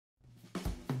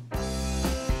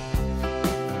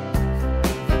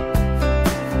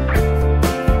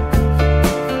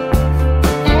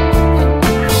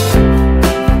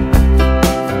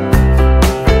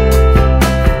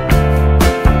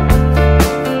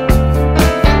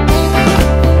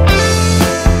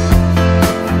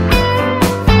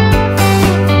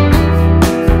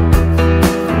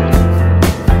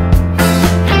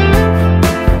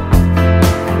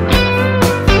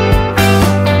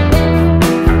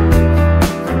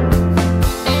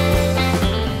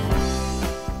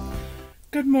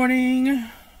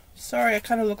Sorry, I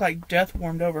kind of look like death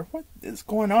warmed over. What is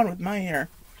going on with my hair?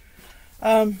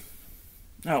 Oh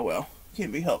well,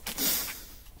 can't be helped.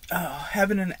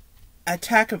 Having an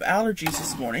attack of allergies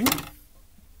this morning.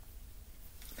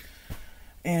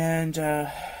 And,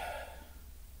 wow,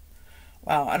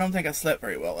 I don't think I slept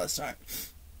very well last night.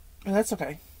 But that's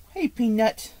okay. Hey,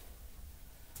 Peanut.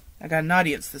 I got an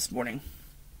audience this morning.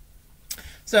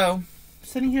 So,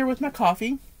 sitting here with my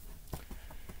coffee.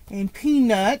 And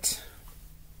Peanut.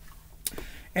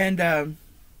 And,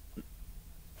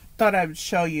 thought I would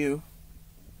show you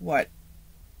what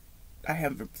I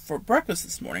have for breakfast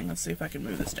this morning. Let's see if I can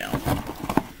move this down.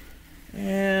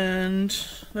 And,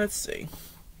 let's see.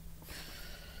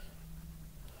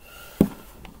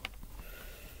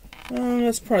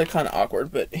 That's probably kind of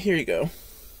awkward, but here you go.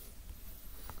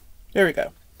 There we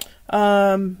go.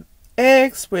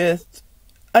 Eggs with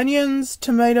onions,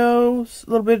 tomatoes, a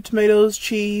little bit of tomatoes,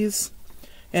 cheese,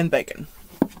 and bacon.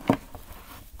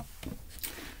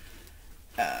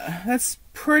 That's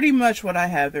pretty much what I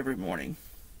have every morning,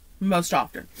 most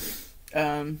often.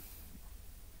 And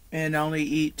I only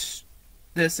eat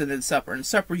this and then supper. And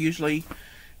supper usually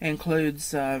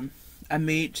includes a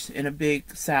meat in a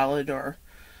big salad or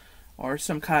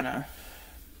some kind of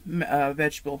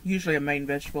vegetable, usually a main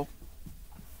vegetable.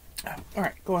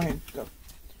 Alright, go ahead, go.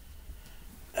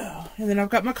 And then I've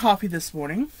got my coffee this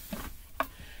morning.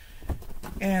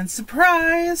 And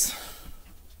surprise!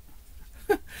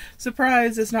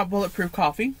 Surprise, it's not bulletproof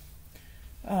coffee.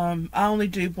 I only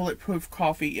do bulletproof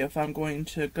coffee if I'm going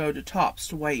to go to Tops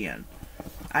to weigh in.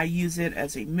 I use it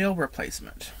as a meal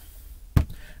replacement.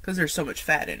 Because there's so much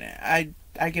fat in it. I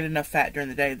get enough fat during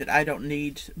the day that I don't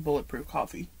need bulletproof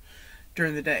coffee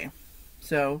during the day.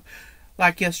 So,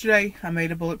 like yesterday, I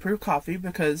made a bulletproof coffee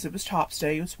because it was Tops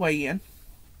Day. It was weigh-in.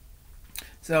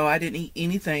 So, I didn't eat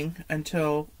anything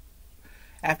until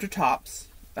after Tops.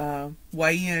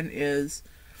 Weigh-in is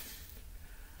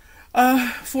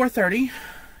 4:30.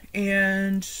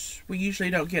 And we usually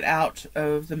don't get out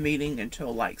of the meeting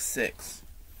until like 6.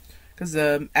 Because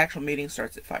the actual meeting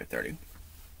starts at 5:30.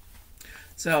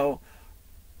 So,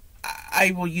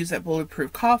 I will use that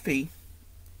bulletproof coffee.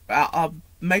 I'll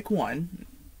make one.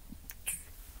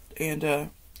 And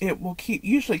it will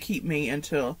usually keep me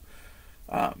until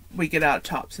we get out of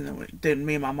Tops. And then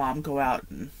me and my mom go out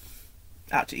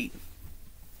to eat.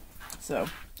 So,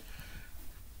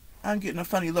 I'm getting a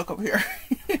funny look over here.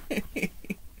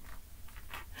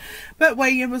 But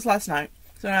weigh-in was last night.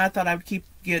 So I thought I would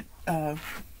get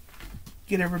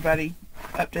everybody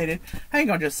updated.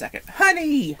 Hang on just a second.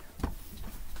 Honey!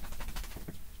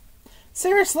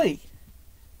 Seriously.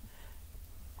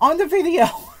 On the video.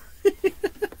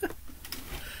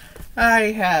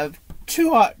 I have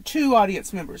two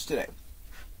audience members today.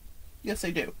 Yes,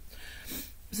 I do.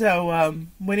 So,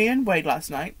 went in, weighed last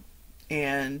night.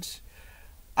 And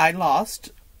I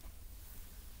lost.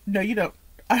 No, you don't.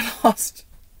 I lost.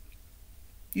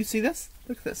 You see this?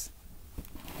 Look at this.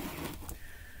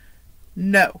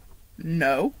 No.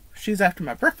 She's after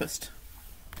my breakfast.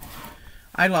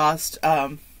 I lost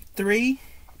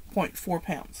 3.4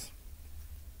 pounds.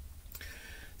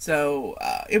 So,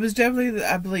 it was definitely,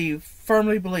 I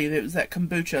firmly believe it was that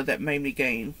kombucha that made me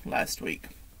gain last week.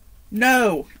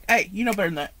 No! Hey, you know better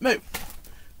than that. Move.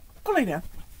 Go lay down.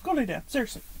 Go lay down.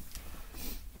 Seriously.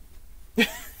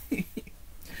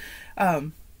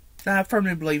 I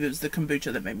firmly believe it was the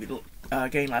kombucha that made me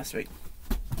gain last week.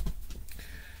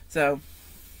 So,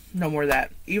 no more of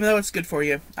that. Even though it's good for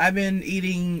you. I've been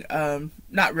eating,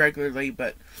 not regularly,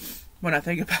 but when I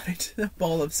think about it, a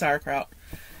bowl of sauerkraut.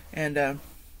 And I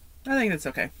think that's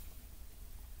okay.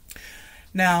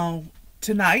 Now,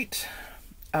 tonight,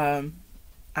 I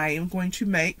am going to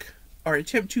make, or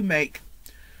attempt to make,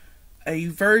 a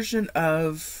version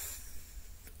of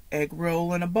egg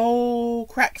roll in a bowl,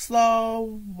 crack slaw,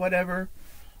 whatever.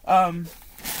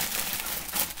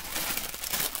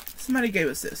 Somebody gave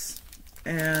us this.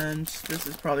 And this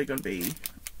is probably going to be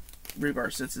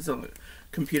reversed since it's on a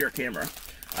computer camera.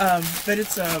 But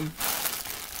it's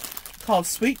called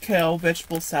Sweet Kale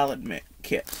Vegetable Salad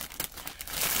Kit.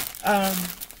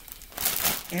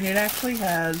 And it actually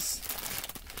has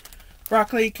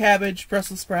broccoli, cabbage,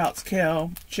 Brussels sprouts,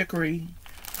 kale, chicory,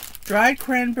 dried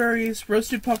cranberries,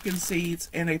 roasted pumpkin seeds,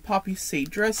 and a poppy seed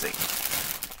dressing.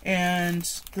 And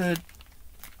the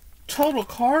total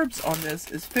carbs on this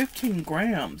is 15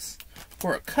 grams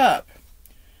for a cup.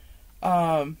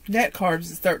 Net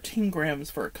carbs is 13 grams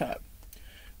for a cup.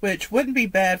 Which wouldn't be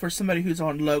bad for somebody who's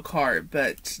on low carb,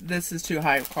 but this is too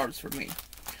high of carbs for me.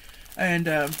 And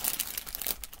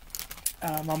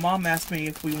my mom asked me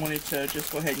if we wanted to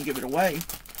just go ahead and give it away.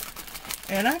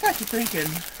 And I got to thinking,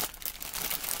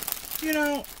 You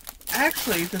know,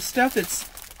 actually, the stuff that's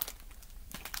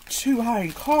too high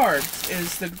in carbs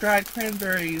is the dried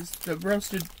cranberries, the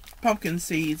roasted pumpkin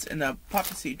seeds, and the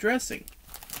poppy seed dressing.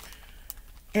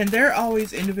 And they're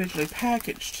always individually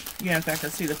packaged. Yeah, in fact, I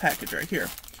see the package right here.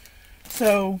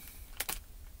 So,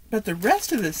 but the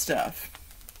rest of this stuff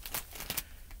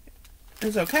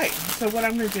is okay. So what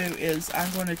I'm going to do is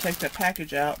I'm going to take that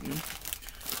package out and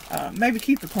maybe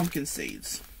keep the pumpkin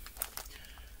seeds.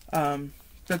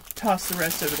 But toss the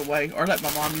rest of it away, or let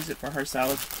my mom use it for her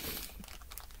salad.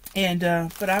 And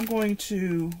but I'm going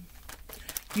to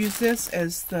use this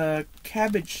as the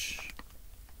cabbage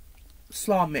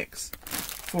slaw mix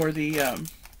for the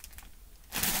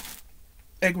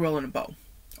egg roll in a bowl,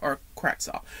 or crack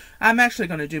slaw. I'm actually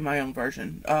going to do my own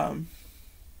version. Kind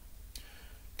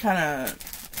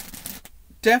of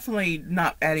definitely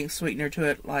not adding sweetener to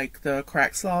it like the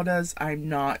crack slaw does. I'm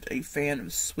not a fan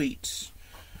of sweet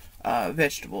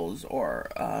vegetables or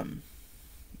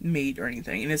meat or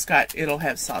anything, and it'll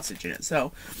have sausage in it,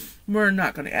 so we're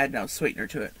not going to add no sweetener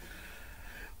to it.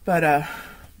 But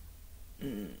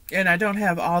and I don't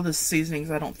have all the seasonings,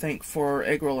 I don't think, for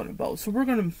egg roll in a bowl, so we're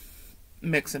going to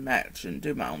mix and match and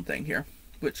do my own thing here,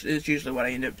 which is usually what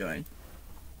I end up doing.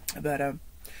 But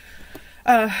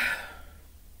I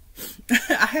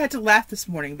had to laugh this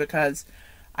morning because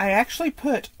I actually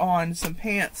put on some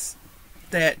pants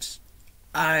that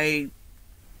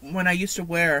when I used to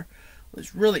wear,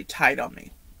 was really tight on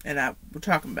me. And we're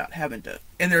talking about having to,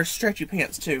 and they're stretchy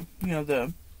pants too, you know,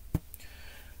 the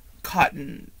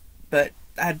cotton, but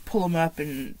I'd pull them up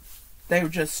and they'd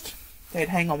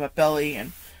hang on my belly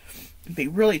and be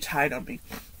really tight on me.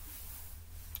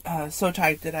 So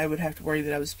tight that I would have to worry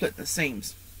that I was splitting the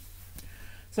seams.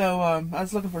 So I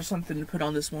was looking for something to put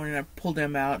on this morning. I pulled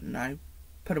them out and I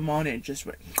put them on and it just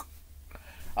went.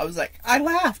 I was like, I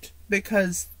laughed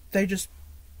because they just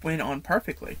went on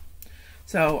perfectly.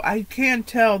 So I can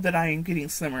tell that I am getting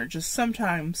slimmer. Just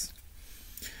sometimes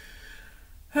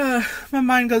my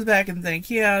mind goes back and think,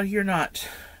 yeah, you're not,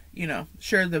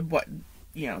 sure the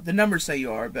numbers say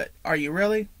you are, but are you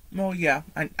really? Well, yeah,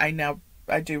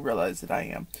 I do realize that I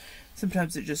am.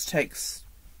 Sometimes it just takes,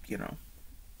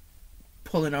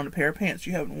 pulling on a pair of pants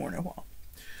you haven't worn in a while.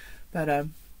 But,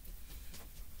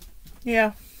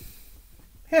 yeah.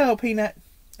 Hello, Peanut.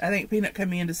 I think Peanut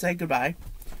came in to say goodbye.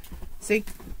 See?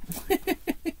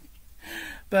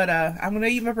 But, I'm going to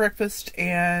eat my breakfast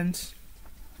and...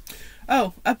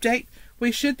 Oh, update.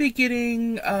 We should be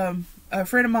getting... a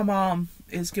friend of my mom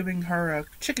is giving her a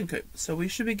chicken coop. So we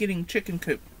should be getting chicken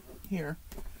coop here.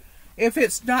 If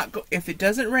it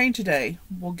doesn't rain today,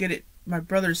 we'll get it. My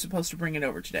brother's supposed to bring it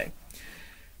over today.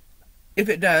 If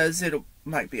it does,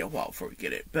 might be a while before we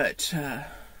get it. But,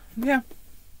 yeah.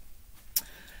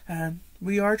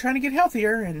 We are trying to get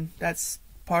healthier, and that's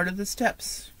part of the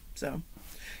steps. So,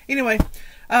 anyway,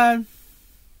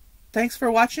 thanks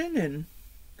for watching, and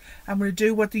I'm going to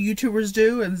do what the YouTubers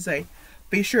do and say,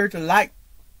 be sure to like,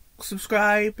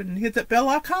 subscribe, and hit that bell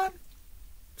icon.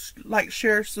 Like,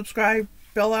 share, subscribe,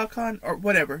 bell icon, or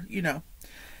whatever,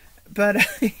 But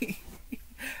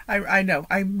I know,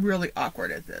 I'm really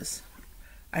awkward at this.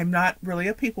 I'm not really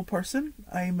a people person.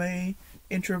 I'm a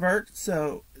introvert,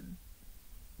 so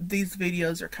these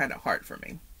videos are kind of hard for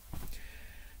me.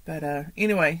 But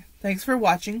anyway, thanks for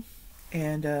watching,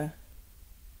 and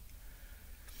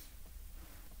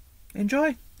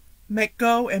enjoy.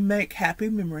 Go and make happy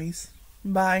memories.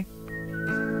 Bye.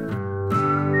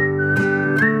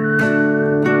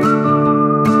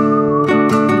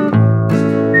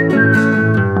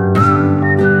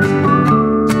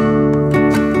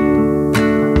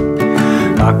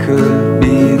 I could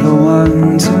be the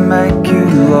one to make you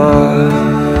laugh.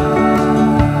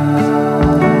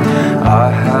 I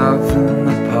have in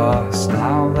the past,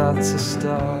 now that's a